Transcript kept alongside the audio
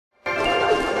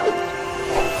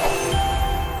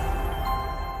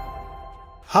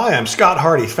Hi, I'm Scott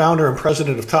Hardy, founder and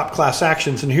president of Top Class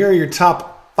Actions, and here are your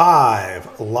top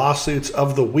 5 lawsuits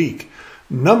of the week.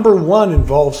 Number 1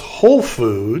 involves Whole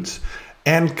Foods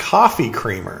and coffee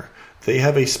creamer. They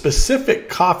have a specific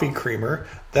coffee creamer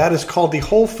that is called the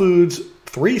Whole Foods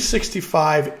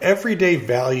 365 Everyday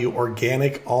Value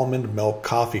Organic Almond Milk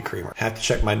Coffee Creamer. I have to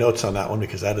check my notes on that one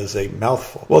because that is a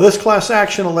mouthful. Well, this class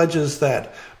action alleges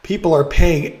that people are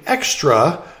paying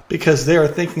extra because they are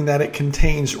thinking that it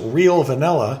contains real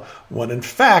vanilla, when in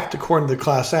fact, according to the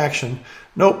class action,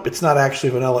 nope, it's not actually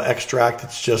vanilla extract,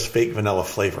 it's just fake vanilla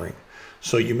flavoring.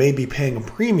 So you may be paying a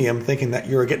premium thinking that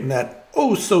you're getting that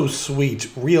oh so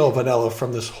sweet real vanilla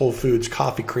from this Whole Foods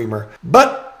coffee creamer,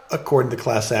 but according to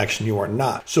class action, you are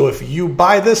not. So if you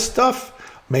buy this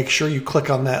stuff, make sure you click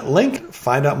on that link,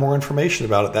 find out more information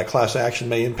about it. That class action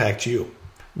may impact you.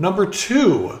 Number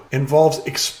 2 involves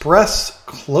Express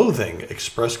Clothing.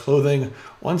 Express Clothing,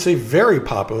 once a very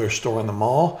popular store in the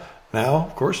mall, now,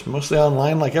 of course, mostly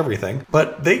online like everything,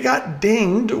 but they got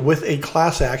dinged with a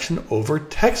class action over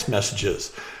text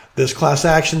messages. This class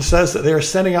action says that they are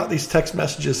sending out these text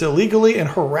messages illegally and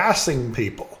harassing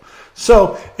people.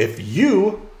 So if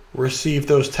you receive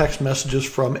those text messages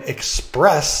from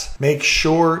Express, make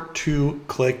sure to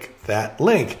click that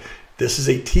link. This is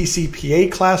a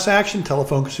TCPA class action,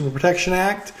 Telephone Consumer Protection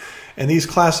Act, and these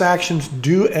class actions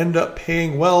do end up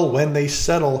paying well when they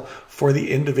settle for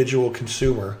the individual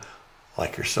consumer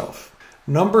like yourself.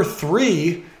 Number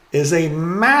 3 is a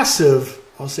massive,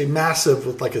 I'll say massive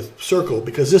with like a circle,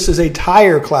 because this is a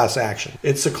tire class action.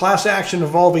 It's a class action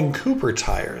involving Cooper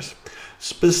tires.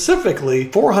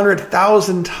 Specifically,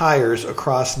 400,000 tires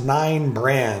across 9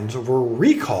 brands were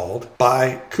recalled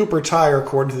by Cooper Tire,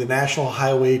 according to the National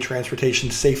Highway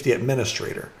Transportation Safety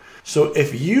Administrator. So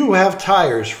if you have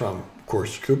tires from, of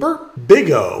course, Cooper, Big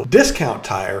O, Discount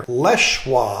Tire, Les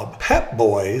Schwab, Pep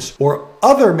Boys, or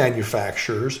other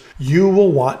manufacturers, you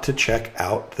will want to check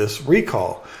out this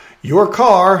recall. Your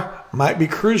car might be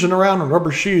cruising around in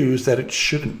rubber shoes that it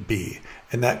shouldn't be,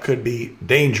 and that could be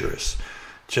dangerous.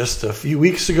 Just a few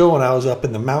weeks ago when I was up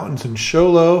in the mountains in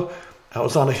Show Low, I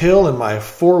was on a hill in my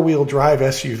 4-wheel drive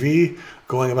SUV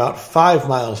going about 5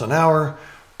 miles an hour,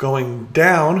 going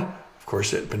down. Of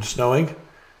course, it had been snowing,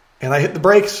 and I hit the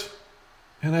brakes,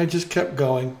 and I just kept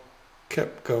going,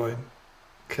 kept going,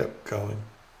 kept going,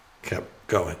 kept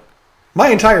going.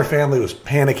 My entire family was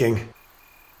panicking.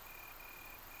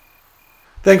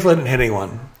 Thankfully, I didn't hit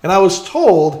anyone, and I was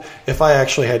told if I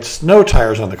actually had snow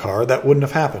tires on the car, that wouldn't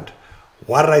have happened.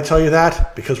 Why did I tell you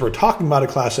that? Because we're talking about a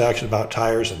class action about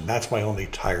tires, and that's my only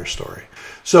tire story.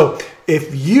 So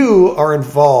if you are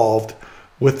involved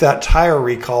with that tire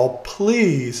recall,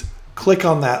 please click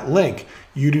on that link.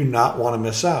 You do not want to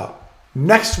miss out.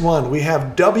 Next one, we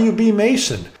have WB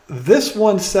Mason. This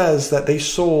one says that they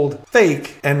sold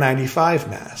fake N-95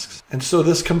 masks. And so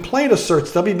this complaint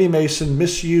asserts WB Mason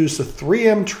misused the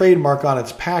 3M trademark on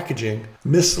its packaging,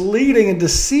 misleading and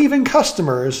deceiving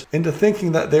customers into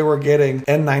thinking that they were getting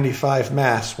N-95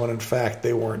 masks when in fact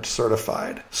they weren't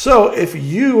certified. So if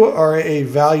you are a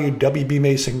valued WB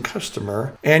Mason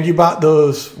customer and you bought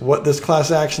those, what this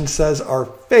class action says are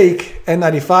fake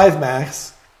N95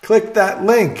 masks, click that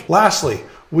link. Lastly,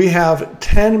 we have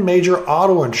 10 major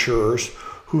auto insurers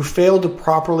who failed to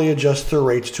properly adjust their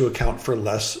rates to account for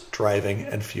less driving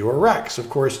and fewer wrecks. Of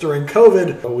course, during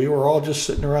COVID, we were all just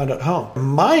sitting around at home.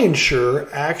 My insurer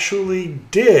actually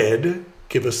did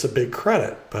give us a big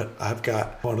credit, but I've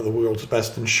got one of the world's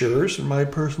best insurers, in my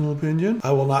personal opinion.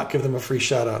 I will not give them a free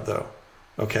shout out though.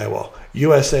 Okay, well,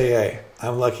 USAA.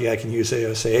 I'm lucky I can use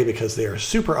USAA because they are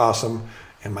super awesome,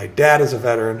 and my dad is a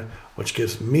veteran, which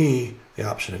gives me the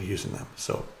option of using them.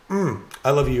 So,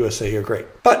 I love USA, you're great.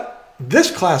 But this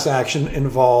class action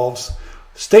involves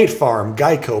State Farm,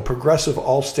 Geico, Progressive,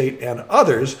 Allstate, and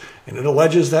others, and it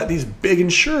alleges that these big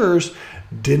insurers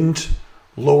didn't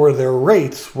lower their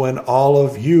rates when all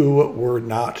of you were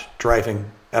not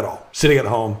driving at all. Sitting at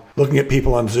home, looking at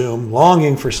people on Zoom,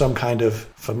 longing for some kind of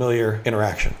familiar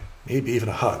interaction, maybe even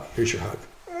a hug. Here's your hug.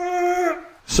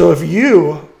 So if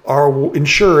you are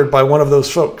insured by one of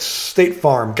those folks, State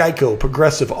Farm, Geico,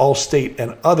 Progressive, Allstate,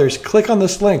 and others, click on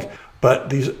this link.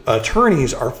 But these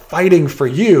attorneys are fighting for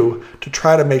you to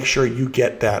try to make sure you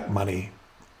get that money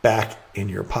back in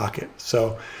your pocket.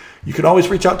 So you can always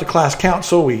reach out to class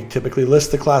counsel. We typically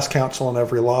list the class counsel in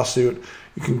every lawsuit.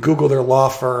 You can Google their law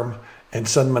firm and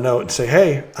send them a note and say,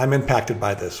 hey, I'm impacted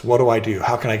by this. What do I do?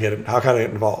 How can I get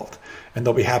involved? And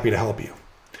they'll be happy to help you.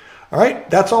 All right,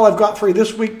 that's all I've got for you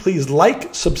this week. Please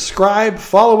like, subscribe,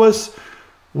 follow us.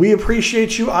 We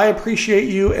appreciate you. I appreciate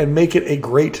you, and make it a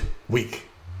great week.